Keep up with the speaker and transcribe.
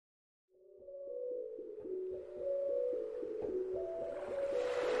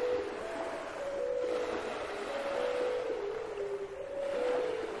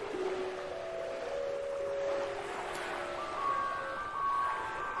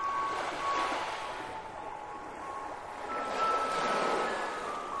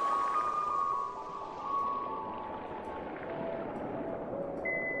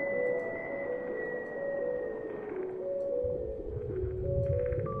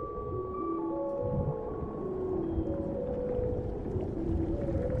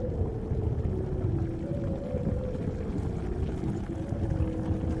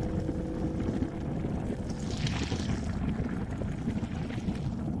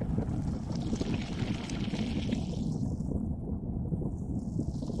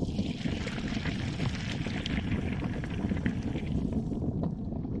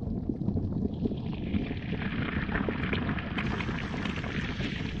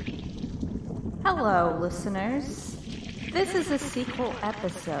Hello, listeners. This is a sequel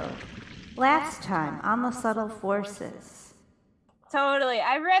episode. Last time on the subtle forces. Totally.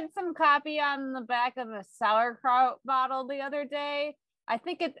 I read some copy on the back of a sauerkraut bottle the other day. I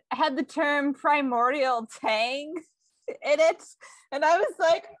think it had the term primordial tang in it. And I was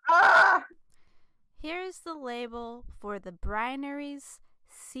like, ah! Here's the label for the Brinery's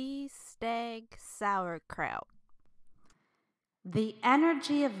Stag sauerkraut. The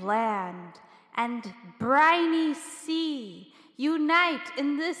energy of land and briny sea unite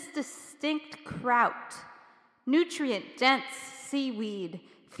in this distinct kraut. Nutrient-dense seaweed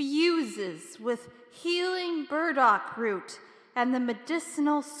fuses with healing burdock root and the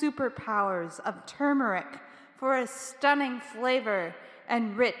medicinal superpowers of turmeric for a stunning flavor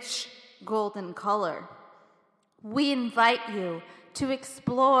and rich golden color. We invite you to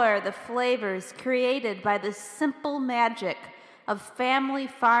explore the flavors created by the simple magic of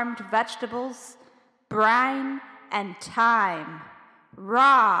family-farmed vegetables, brine, and thyme,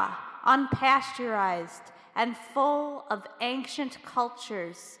 raw, unpasteurized, and full of ancient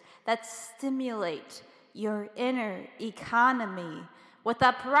cultures that stimulate your inner economy with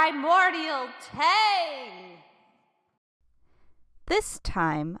a primordial tang. This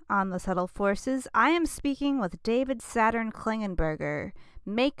time on The Subtle Forces, I am speaking with David Saturn Klingenberger,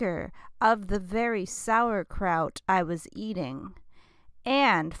 maker of the very sauerkraut I was eating,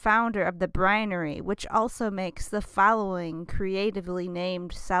 and founder of the Brinery, which also makes the following creatively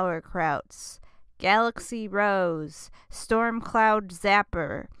named sauerkrauts: Galaxy Rose, Storm Cloud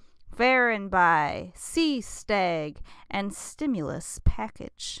Zapper, Varenby, Sea Stag, and Stimulus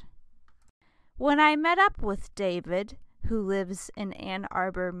Package. When I met up with David, who lives in Ann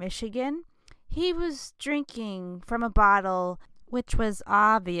Arbor, Michigan, he was drinking from a bottle which was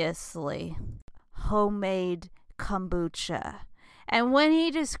obviously homemade kombucha. And when he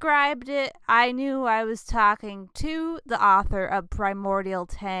described it, I knew I was talking to the author of Primordial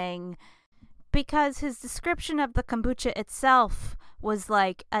Tang, because his description of the kombucha itself was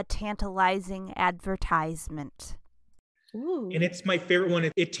like a tantalizing advertisement. Ooh. And it's my favorite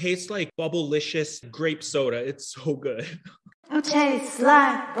one. It tastes like bubblicious grape soda. It's so good. It tastes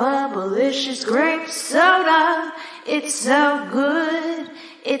like bubblicious grape soda. It's so good.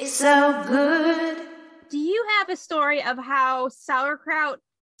 It's so good. Do you have a story of how sauerkraut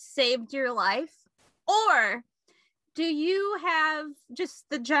saved your life? Or do you have just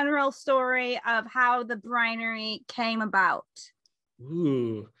the general story of how the Brinery came about?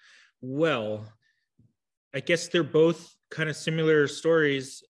 Ooh, well, I guess they're both kind of similar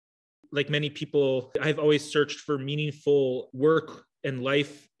stories. Like many people, I've always searched for meaningful work and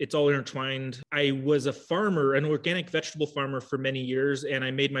life. It's all intertwined. I was a farmer, an organic vegetable farmer for many years, and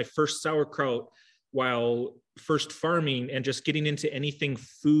I made my first sauerkraut while first farming and just getting into anything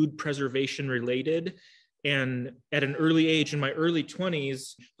food preservation related. And at an early age, in my early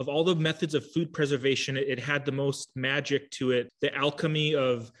 20s, of all the methods of food preservation, it had the most magic to it. The alchemy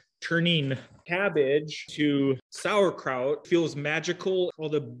of turning cabbage to sauerkraut feels magical. All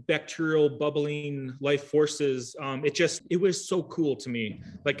the bacterial bubbling life forces. It was so cool to me.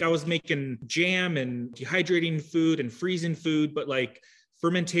 Like I was making jam and dehydrating food and freezing food, but like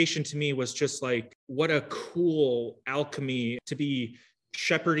fermentation to me was just like, what a cool alchemy to be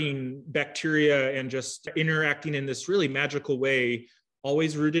shepherding bacteria and just interacting in this really magical way,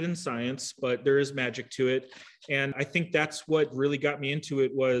 always rooted in science, but there is magic to it. And I think that's what really got me into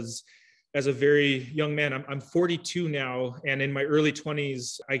it. Was as a very young man, I'm 42 now, and in my early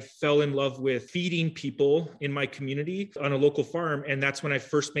 20s, I fell in love with feeding people in my community on a local farm. And that's when I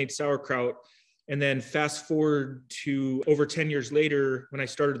first made sauerkraut. And then fast forward to over 10 years later, when I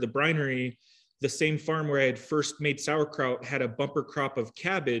started the Brinery, the same farm where I had first made sauerkraut had a bumper crop of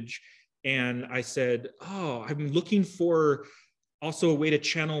cabbage. And I said, oh, I'm looking for also a way to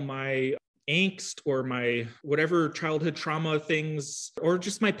channel my angst or my whatever childhood trauma things, or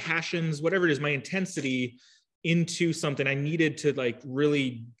just my passions, whatever it is, my intensity into something. I needed to like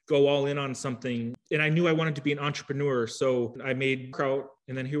really go all in on something. And I knew I wanted to be an entrepreneur. So I made kraut,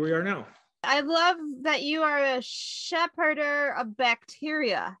 and then here we are now. I love that you are a shepherder of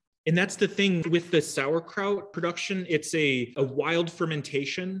bacteria. And that's the thing with the sauerkraut production. It's a wild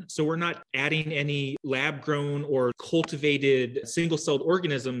fermentation. So we're not adding any lab grown or cultivated single-celled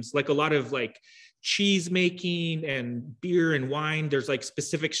organisms like a lot of like cheese making and beer and wine. There's like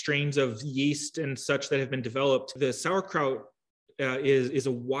specific strains of yeast and such that have been developed. The sauerkraut is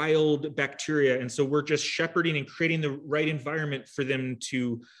a wild bacteria. And so we're just shepherding and creating the right environment for them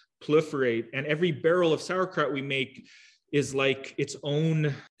to proliferate. And every barrel of sauerkraut we make is like its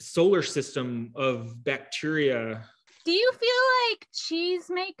own solar system of bacteria. Do you feel like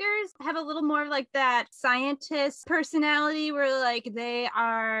cheesemakers have a little more like that scientist personality where like they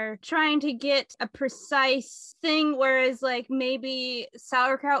are trying to get a precise thing, whereas like maybe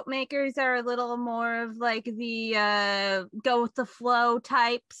sauerkraut makers are a little more of like the go with the flow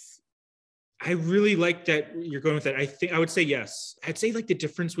types? I really like that you're going with that. I think I would say yes. I'd say like the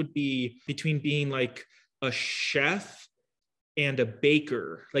difference would be between being like a chef and a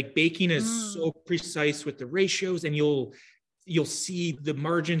baker. Like baking is so precise with the ratios, and you'll see the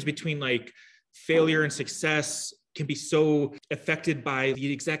margins between like failure and success can be so affected by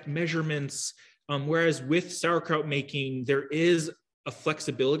the exact measurements. Whereas with sauerkraut making, there is a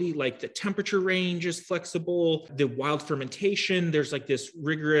flexibility, like the temperature range is flexible, the wild fermentation, there's like this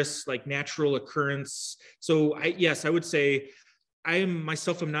rigorous, like natural occurrence. So I would say I'm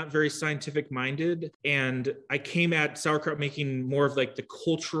not very scientific minded, and I came at sauerkraut making more of like the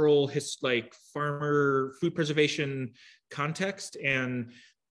cultural, like farmer food preservation context. And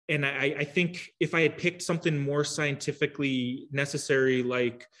I think if I had picked something more scientifically necessary,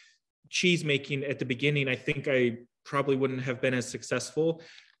 like cheese making at the beginning, I think I probably wouldn't have been as successful.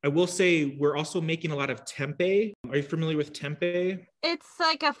 I will say we're also making a lot of tempeh. Are you familiar with tempeh? It's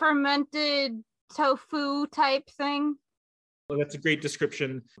like a fermented tofu type thing. Well, that's a great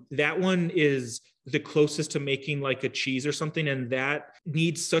description. That one is the closest to making like a cheese or something, and that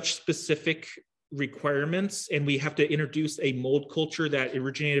needs such specific requirements. And we have to introduce a mold culture that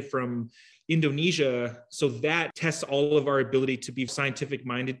originated from Indonesia. So that tests all of our ability to be scientific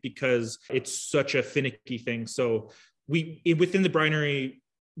minded because it's such a finicky thing. So within the Brinery,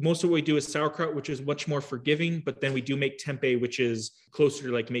 most of what we do is sauerkraut, which is much more forgiving, but then we do make tempeh, which is closer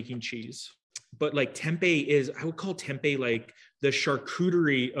to like making cheese. But like tempeh I would call tempeh like the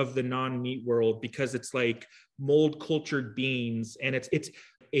charcuterie of the non-meat world, because it's like mold cultured beans, and it's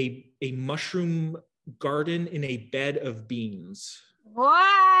a mushroom garden in a bed of beans.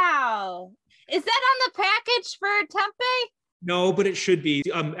 Wow. Is that on the package for tempeh? No, but it should be.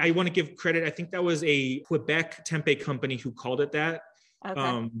 I want to give credit. I think that was a Quebec tempeh company who called it that.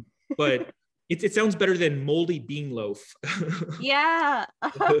 Okay. But it sounds better than moldy bean loaf. Yeah.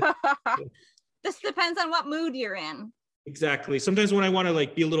 This depends on what mood you're in. Exactly. Sometimes when I want to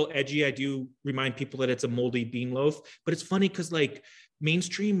like be a little edgy, I do remind people that it's a moldy bean loaf. But it's funny because like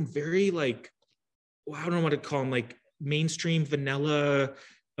mainstream, very like, well, I don't know what to call them, like mainstream vanilla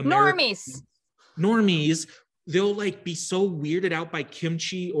American normies, they'll like be so weirded out by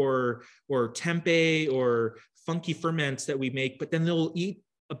kimchi or tempeh or funky ferments that we make, but then they'll eat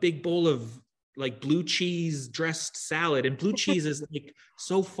a big bowl of like blue cheese dressed salad, and blue cheese is like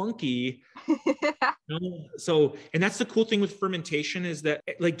so funky. So, and that's the cool thing with fermentation, is that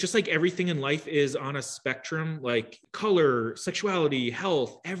like just like everything in life is on a spectrum, like color, sexuality,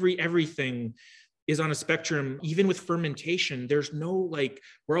 health, everything is on a spectrum. Even with fermentation, there's no like,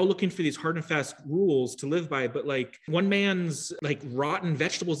 we're all looking for these hard and fast rules to live by, but like one man's like rotten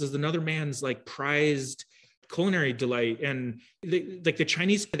vegetables is another man's like prized culinary delight. And like the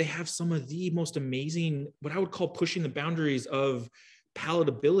Chinese, they have some of the most amazing, what I would call pushing the boundaries of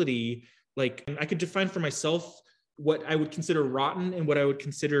palatability. Like I could define for myself what I would consider rotten and what I would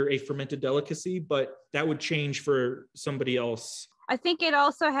consider a fermented delicacy, but that would change for somebody else. I think it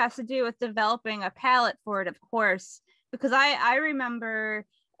also has to do with developing a palate for it, of course, because I remember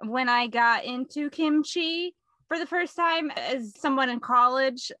when I got into kimchi for the first time as someone in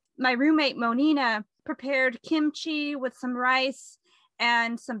college, my roommate Monina prepared kimchi with some rice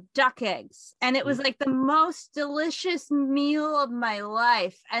and some duck eggs. And it was like the most delicious meal of my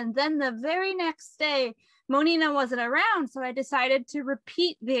life. And then the very next day, Monina wasn't around. So I decided to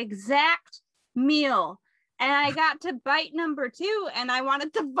repeat the exact meal. And I got to bite number 2 and I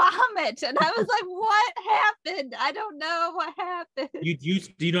wanted to vomit. And I was like, what happened? I don't know what happened.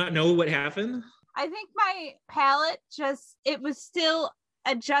 Do you not know what happened? I think my palate it was still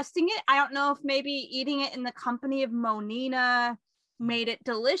adjusting it. I don't know if maybe eating it in the company of Monina made it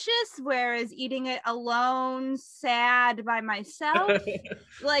delicious, whereas eating it alone, sad by myself,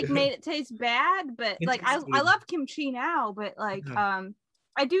 like made it taste bad. But like I love kimchi now, but like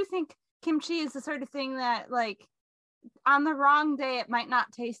I do think kimchi is the sort of thing that like on the wrong day it might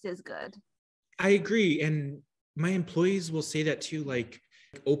not taste as good. I agree. And my employees will say that too, like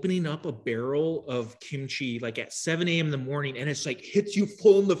opening up a barrel of kimchi like at 7 a.m. in the morning, and it's like hits you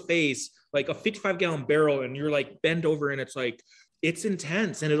full in the face, like a 55-gallon barrel, and you're like bent over, and it's like it's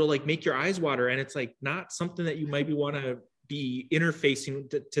intense, and it'll like make your eyes water, and it's like not something that you maybe want to be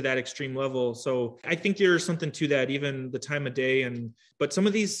interfacing to that extreme level. So I think there's something to that, even the time of day. But some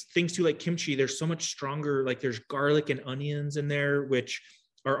of these things too, like kimchi, they're so much stronger. Like there's garlic and onions in there, which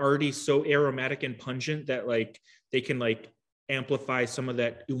are already so aromatic and pungent that like they can like amplify some of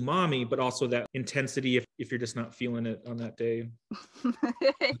that umami, but also that intensity if you're just not feeling it on that day.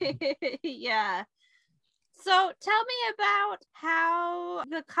 Yeah. So tell me about how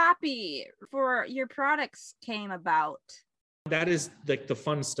the copy for your products came about. That is like the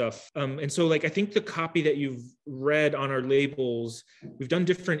fun stuff. And so like, I think the copy that you've read on our labels, we've done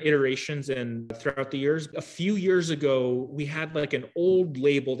different iterations and throughout the years. A few years ago, we had like an old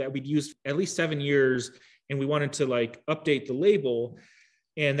label that we'd used at least 7 years, and we wanted to like update the label.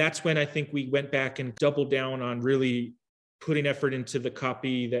 And that's when I think we went back and doubled down on really putting effort into the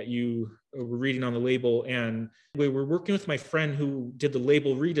copy that you were reading on the label. And we were working with my friend who did the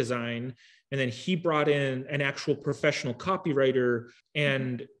label redesign. And then he brought in an actual professional copywriter.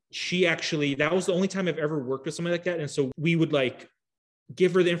 And she actually, that was the only time I've ever worked with somebody like that. And so we would like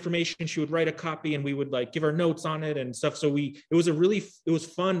give her the information, she would write a copy, and we would like give our notes on it and stuff. So it was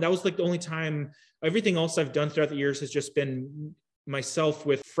fun. That was like the only time. Everything else I've done throughout the years has just been myself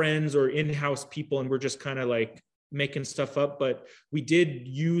with friends or in-house people. And we're just kind of like making stuff up. But we did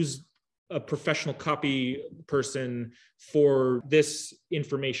use a professional copy person for this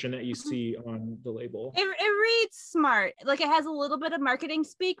information that you see on the label. It reads smart. Like it has a little bit of marketing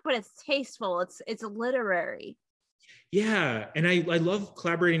speak, but it's tasteful. It's literary. Yeah. And I love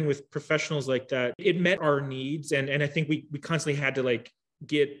collaborating with professionals like that. It met our needs. And I think we constantly had to like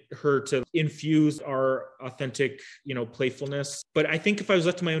get her to infuse our authentic, playfulness. But I think if I was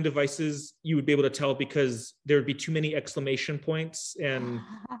left to my own devices, you would be able to tell, because there would be too many exclamation points and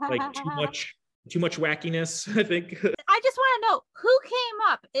like too much wackiness, I think. I just want to know who came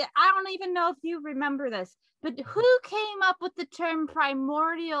up. I don't even know if you remember this, but who came up with the term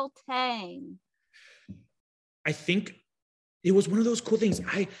primordial tang? I think it was one of those cool things.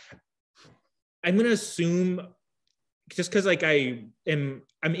 I'm going to assume, just because like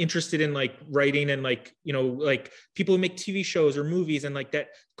I'm interested in like writing and like, like people who make TV shows or movies and like that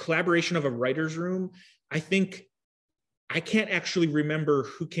collaboration of a writer's room. I think I can't actually remember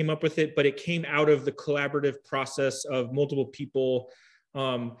who came up with it, but it came out of the collaborative process of multiple people.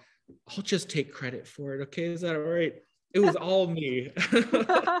 I'll just take credit for it. Okay. Is that all right? It was all me.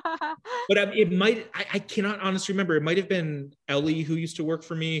 But I cannot honestly remember. It might've been Ellie, who used to work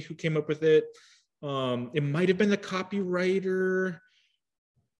for me, who came up with it. It might've been the copywriter,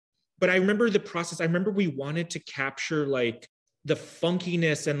 but I remember the process. I remember we wanted to capture like the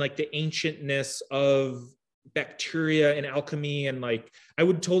funkiness and like the ancientness of bacteria and alchemy. And like, I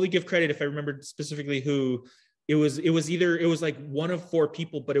would totally give credit if I remembered specifically who it was. It was like one of 4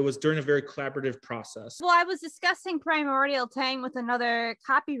 people, but it was during a very collaborative process. Well, I was discussing primordial tang with another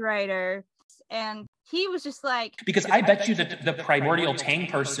copywriter, and he was just like, because I bet you that the primordial tang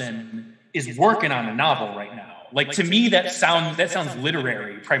person is working on a novel right now. Like to me, that sounds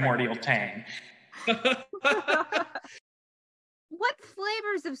literary, primordial tang. What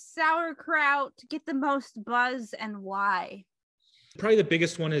flavors of sauerkraut get the most buzz and why? Probably the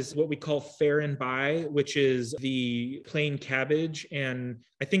biggest one is what we call fair and by, which is the plain cabbage. And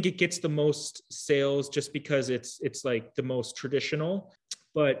I think it gets the most sales just because it's like the most traditional.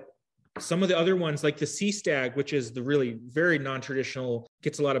 But some of the other ones, like the sea stag, which is the really very non-traditional,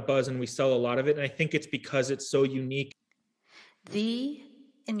 gets a lot of buzz and we sell a lot of it. And I think it's because it's so unique. The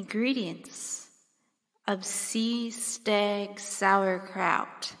ingredients of sea stag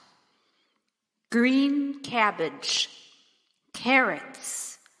sauerkraut: green cabbage,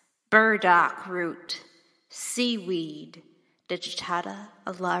 carrots, burdock root, seaweed, digitata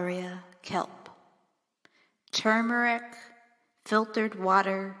alaria kelp, turmeric, filtered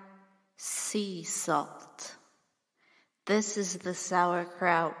water, sea salt. This is the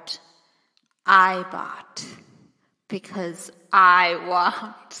sauerkraut I bought because I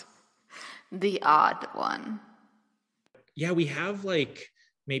want the odd one. Yeah, we have like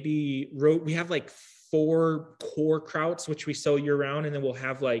we have like 4 core krauts, which we sell year round. And then we'll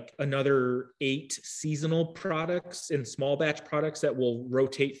have like another 8 seasonal products and small batch products that will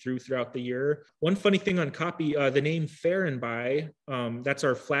rotate throughout the year. One funny thing on copy, the name Fair and By, that's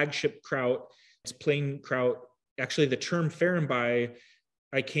our flagship kraut. It's plain kraut. Actually, the term Fair and By,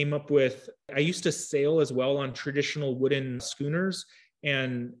 I came up with, I used to sail as well on traditional wooden schooners.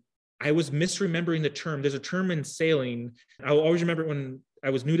 And I was misremembering the term. There's a term in sailing. I'll always remember when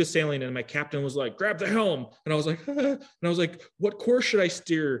I was new to sailing and my captain was like, grab the helm. And I was like, ah. And I was like, what course should I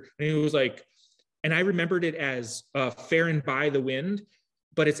steer? And he was like, and I remembered it as fair and by the wind,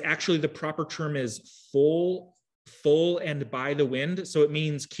 but it's actually the proper term is full and by the wind. So it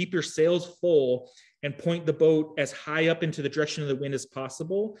means keep your sails full and point the boat as high up into the direction of the wind as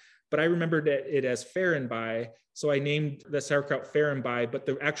possible. But I remembered it as fair and by. So I named the sauerkraut Fair and By, but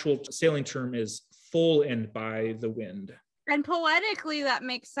the actual sailing term is full and by the wind. And poetically, that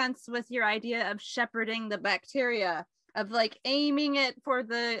makes sense with your idea of shepherding the bacteria, of like aiming it for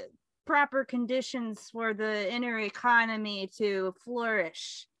the proper conditions for the inner economy to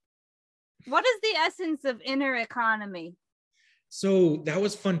flourish. What is the essence of inner economy? So that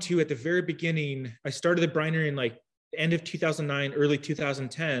was fun too. At the very beginning, I started the Brinery in like end of 2009, early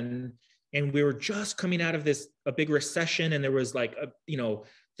 2010. And we were just coming out of a big recession, and there was like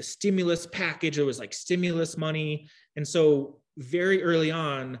the stimulus package. It was like stimulus money. And so very early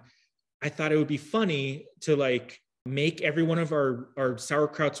on, I thought it would be funny to like make every one of our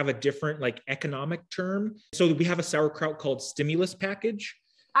sauerkrauts have a different like economic term. So we have a sauerkraut called stimulus package.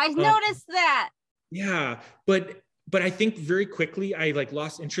 I noticed that. Yeah, but I think very quickly I like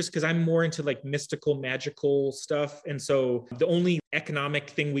lost interest because I'm more into like mystical, magical stuff. And so the only economic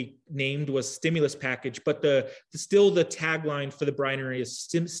thing we named was stimulus package, but still the tagline for the Brinery is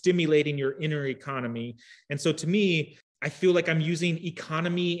stimulating your inner economy. And so to me, I feel like I'm using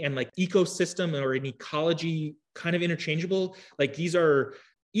economy and like ecosystem or an ecology kind of interchangeable. Like these are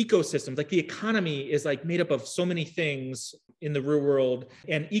ecosystems. Like the economy is like made up of so many things in the real world,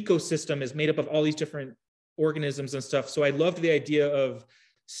 and ecosystem is made up of all these different organisms and stuff. So I loved the idea of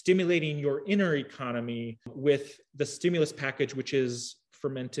stimulating your inner economy with the stimulus package, which is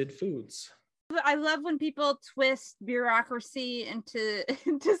fermented foods. I love when people twist bureaucracy into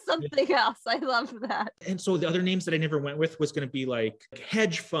something else. I love that. And so the other names that I never went with was going to be like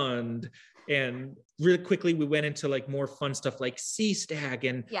hedge fund. And really quickly, we went into like more fun stuff like Sea Stag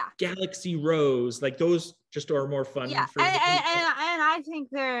and Galaxy Rose. Like those just are more fun. Yeah, and I think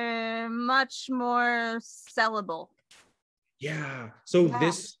they're much more sellable. Yeah. So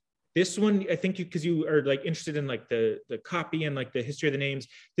this one, I think because you are like interested in like the copy and like the history of the names.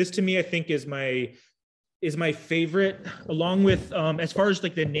 This to me, I think is my favorite, along with as far as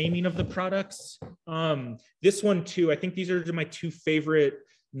like the naming of the products. This one too. I think these are my two favorite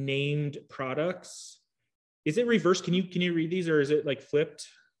named products. Is it reversed? Can you read these, or is it like flipped?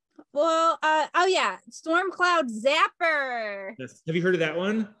 Well, oh yeah, Storm Cloud Zapper. Yes. Have you heard of that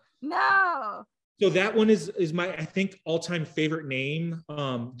one? No. So that one is my, I think, all-time favorite name.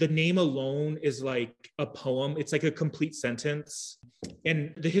 The name alone is like a poem. It's like a complete sentence.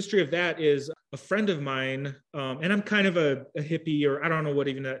 And the history of that is a friend of mine, and I'm kind of a hippie, or I don't know what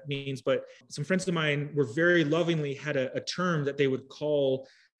even that means, but some friends of mine were very lovingly had a term that they would call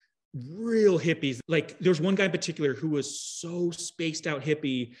real hippies. Like there was one guy in particular who was so spaced out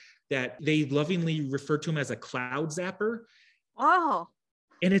hippie that they lovingly referred to him as a cloud zapper. Oh.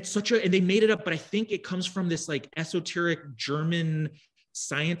 And it's and they made it up, but I think it comes from this like esoteric German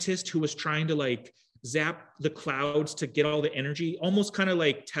scientist who was trying to like zap the clouds to get all the energy, almost kind of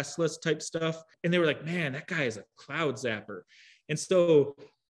like Tesla's type stuff. And they were like, man, that guy is a cloud zapper. And so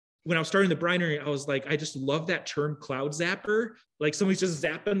when I was starting the Brinery, I was like, I just love that term cloud zapper. Like somebody's just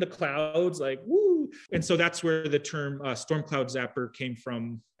zapping the clouds, like, woo. And so that's where the term storm cloud zapper came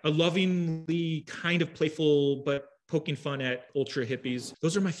from. A lovingly kind of playful, but poking fun at ultra hippies.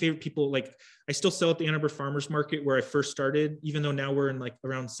 Those are my favorite people. Like I still sell at the Ann Arbor Farmers Market where I first started, even though now we're in like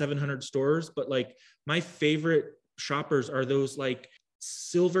around 700 stores. But like my favorite shoppers are those like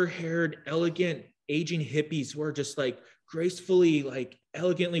silver-haired, elegant, aging hippies who are just like gracefully, like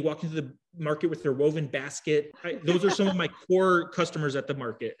elegantly walking to the market with their woven basket. Those are some of my core customers at the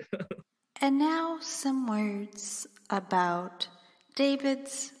market. And now some words about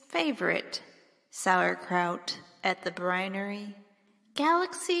David's favorite sauerkraut at the Brinery,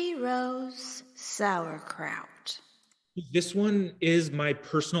 Galaxy Rose sauerkraut. This one is my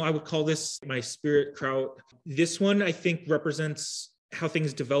personal, I would call this my spirit kraut. This one, I think, represents how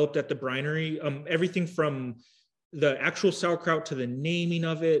things developed at the Brinery. Everything from the actual sauerkraut to the naming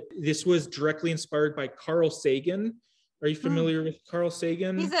of it. This was directly inspired by Carl Sagan. Are you familiar with Carl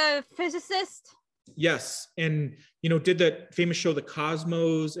Sagan? He's a physicist. Yes. And, did that famous show, The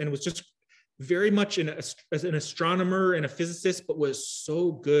Cosmos, and was just very much as an astronomer and a physicist, but was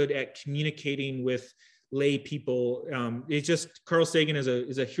so good at communicating with lay people. Carl Sagan is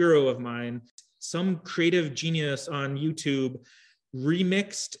a hero of mine. Some creative genius on YouTube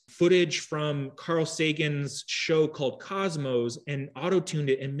remixed footage from Carl Sagan's show called Cosmos and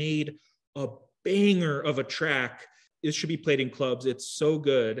auto-tuned it and made a banger of a track. It should be played in clubs. It's so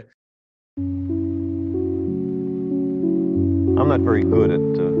good. I'm not very good at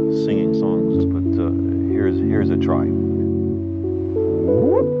singing songs, but here's a try.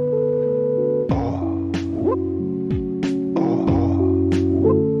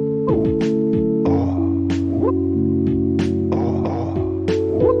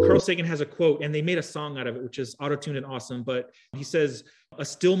 Carl Sagan has a quote, and they made a song out of it, which is auto-tuned and awesome. But he says, "A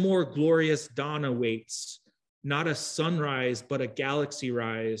still more glorious dawn awaits, not a sunrise, but a galaxy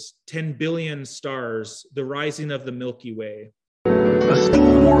rise, 10 billion stars, the rising of the Milky Way." A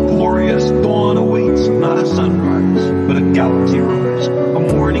still more glorious dawn awaits, not a sunrise, but a galaxy rise. A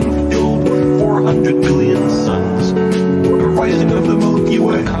morning filled with 400 billion suns, the rising of the Milky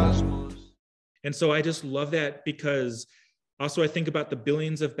Way. And so I just love that, because also I think about the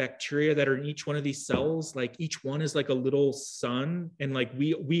billions of bacteria that are in each one of these cells. Like each one is like a little sun, and like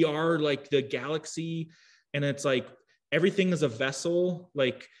we are like the galaxy, and it's like everything is a vessel.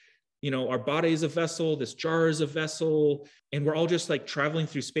 Like, you know, our body is a vessel, this jar is a vessel, and we're all just like traveling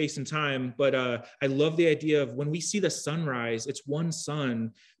through space and time. But I love the idea of when we see the sunrise, it's one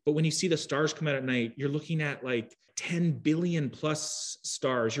sun, but when you see the stars come out at night, you're looking at like 10 billion plus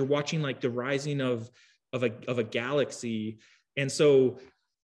stars. You're watching like the rising of a galaxy. And so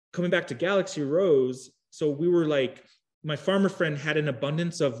coming back to Galaxy Rose, so we were like, my farmer friend had an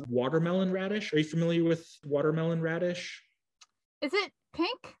abundance of watermelon radish. Are you familiar with watermelon radish? Is it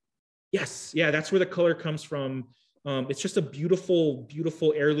pink? Yes. Yeah, that's where the color comes from. It's just a beautiful,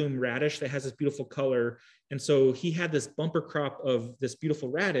 beautiful heirloom radish that has this beautiful color. And so he had this bumper crop of this beautiful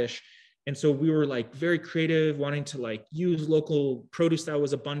radish. And so we were like very creative, wanting to like use local produce that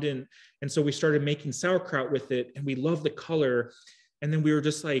was abundant. And so we started making sauerkraut with it, and we loved the color. And then we were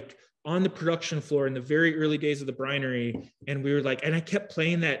just like on the production floor in the very early days of the Brinery. And we were like, and I kept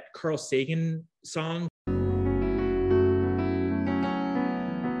playing that Carl Sagan song.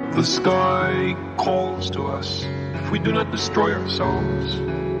 The sky calls to us. If we do not destroy ourselves,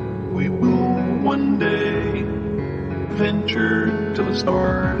 we will one day venture to the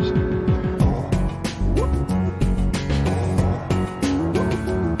stars.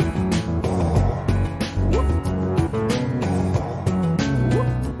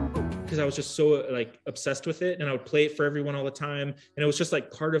 Because I was just so like obsessed with it, and I would play it for everyone all the time. And it was just like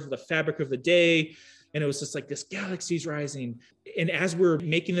part of the fabric of the day. And it was just like, this galaxy's rising. And as we're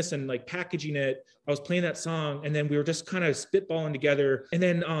making this and like packaging it, I was playing that song, and then we were just kind of spitballing together. And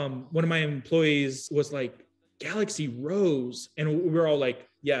then one of my employees was like, Galaxy Rose. And we were all like,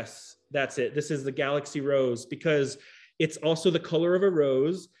 yes, that's it. This is the Galaxy Rose, because it's also the color of a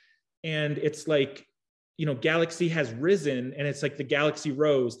rose. And it's like, you know, galaxy has risen, and it's like the Galaxy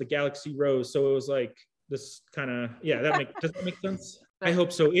Rose, the Galaxy Rose. So it was like this kind of, yeah, does that make sense? I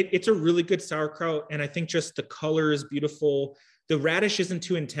hope so. It's a really good sauerkraut. And I think just the color is beautiful. The radish isn't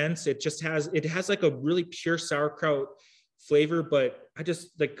too intense. It has like a really pure sauerkraut flavor, but I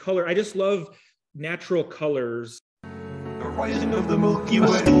just love natural colors. The rising of the Milky Way.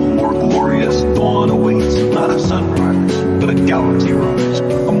 A still more glorious dawn awaits, not a sunrise, but a galaxy rise.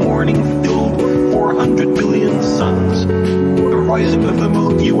 A morning filled with 400 billion suns. The rising of the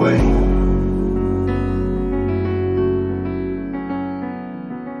Milky Way.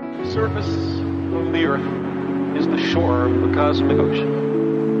 The surface of the Earth is the shore of the cosmic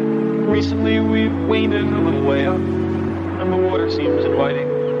ocean. Recently, we've waded a little way up, and the water seems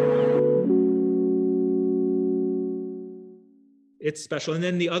inviting. It's special. And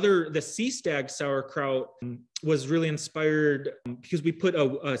then the sea stag sauerkraut was really inspired because we put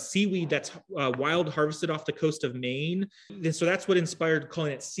a seaweed that's wild harvested off the coast of Maine. And so that's what inspired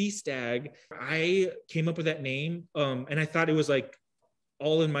calling it sea stag. I came up with that name, and I thought it was like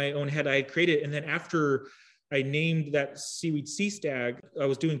all in my own head. I had created it. And then after I named that seaweed sea stag, I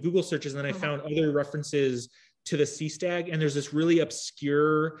was doing Google searches, and then I found other references to the sea stag. And there's this really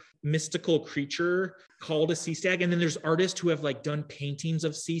obscure mystical creature called a sea stag. And then there's artists who have like done paintings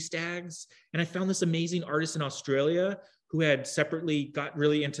of sea stags. And I found this amazing artist in Australia who had separately got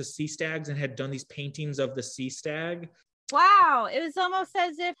really into sea stags and had done these paintings of the sea stag. Wow, it was almost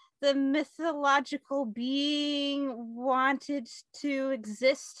as if the mythological being wanted to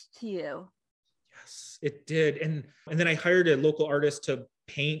exist to you. Yes, it did. And then I hired a local artist to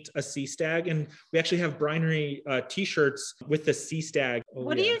paint a sea stag, and we actually have Brinery t-shirts with the sea stag.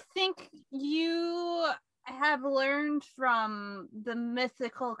 What do you think you have learned from the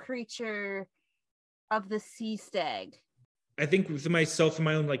mythical creature of the sea stag? I think with myself and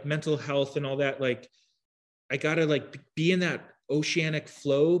my own like mental health and all that, like I gotta like be in that oceanic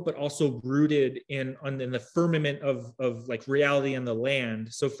flow, but also rooted in the firmament of like reality and the land.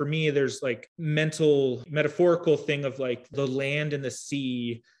 So for me, there's like metaphorical thing of like the land and the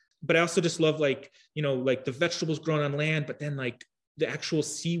sea. But I also just love like, you know, like the vegetables grown on land, but then like the actual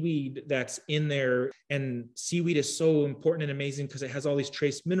seaweed that's in there. And seaweed is so important and amazing because it has all these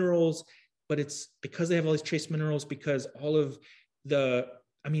trace minerals, but it's because they have all these trace minerals because all of the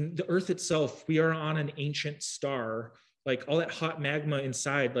earth itself, we are on an ancient star. like all that hot magma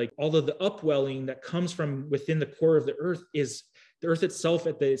inside, like all of the upwelling that comes from within the core of the Earth is the Earth itself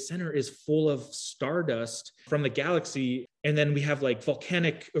at the center is full of stardust from the galaxy. And then we have like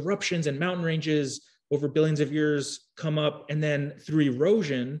volcanic eruptions and mountain ranges over billions of years come up. And then through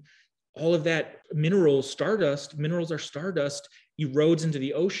erosion, all of that minerals are stardust, erodes into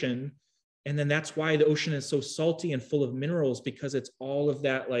the ocean. And then that's why the ocean is so salty and full of minerals, because it's all of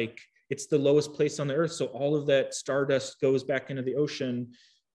that, like, it's the lowest place on the Earth. So all of that stardust goes back into the ocean,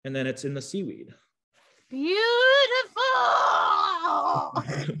 and then it's in the seaweed. Beautiful.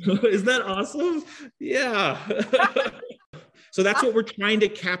 Isn't that awesome? Yeah. So that's what we're trying to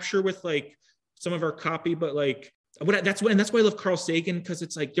capture with like some of our copy, but like that's why I love Carl Sagan, because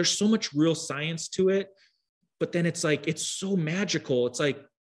it's like there's so much real science to it, but then it's like it's so magical. It's like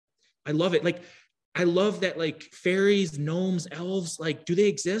I love it. Like I love that, like fairies, gnomes, elves, like do they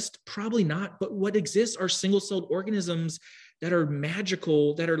exist? Probably not. But what exists are single-celled organisms that are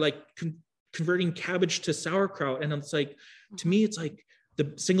magical, that are like converting cabbage to sauerkraut. And it's like, to me, it's like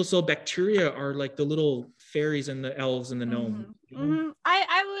the single-celled bacteria are like the little fairies and the elves and the gnome.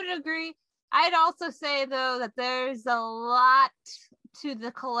 I would agree. I'd also say, though, that there's a lot to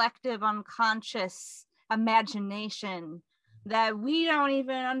the collective unconscious imagination that we don't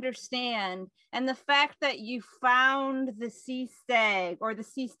even understand. And the fact that you found the sea stag, or the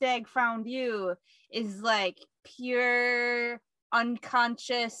sea stag found you, is like pure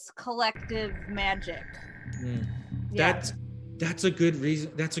unconscious collective magic. Yeah. That's a good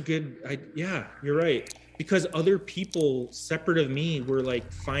reason. That's a good, yeah, you're right. Because other people separate of me were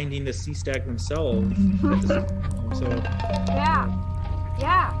like finding the sea stag themselves. So yeah.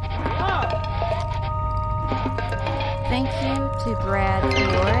 Thank you to Brad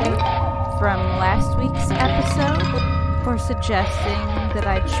Fiore from last week's episode for suggesting that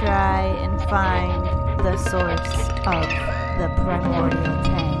I try and find the source of the primordial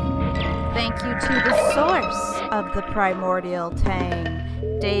tang. Thank you to the source of the primordial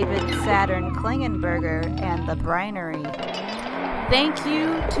tang, David Saturn Klingenberger and the Brinery. Thank you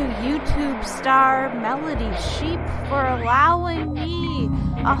to YouTube star Melodysheep for allowing me,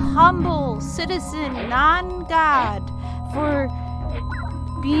 a humble citizen non-god, for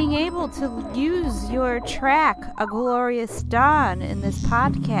being able to use your track, A Glorious Dawn, in this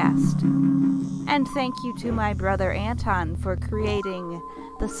podcast. And thank you to my brother Anton for creating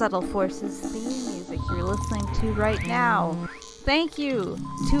the Subtle Forces theme music you're listening to right now. Thank you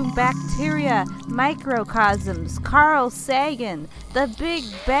to Bacteria, Microcosms, Carl Sagan, The Big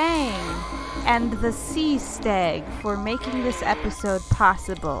Bang, and the Sea Stag for making this episode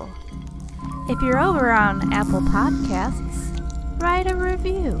possible. If you're over on Apple Podcasts, write a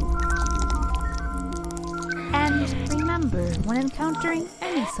review. And remember, when encountering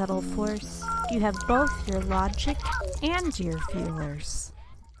any subtle force, you have both your logic and your feelers.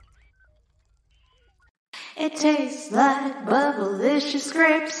 It tastes like bubblicious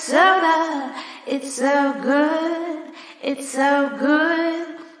grape soda. It's so good. It's so good.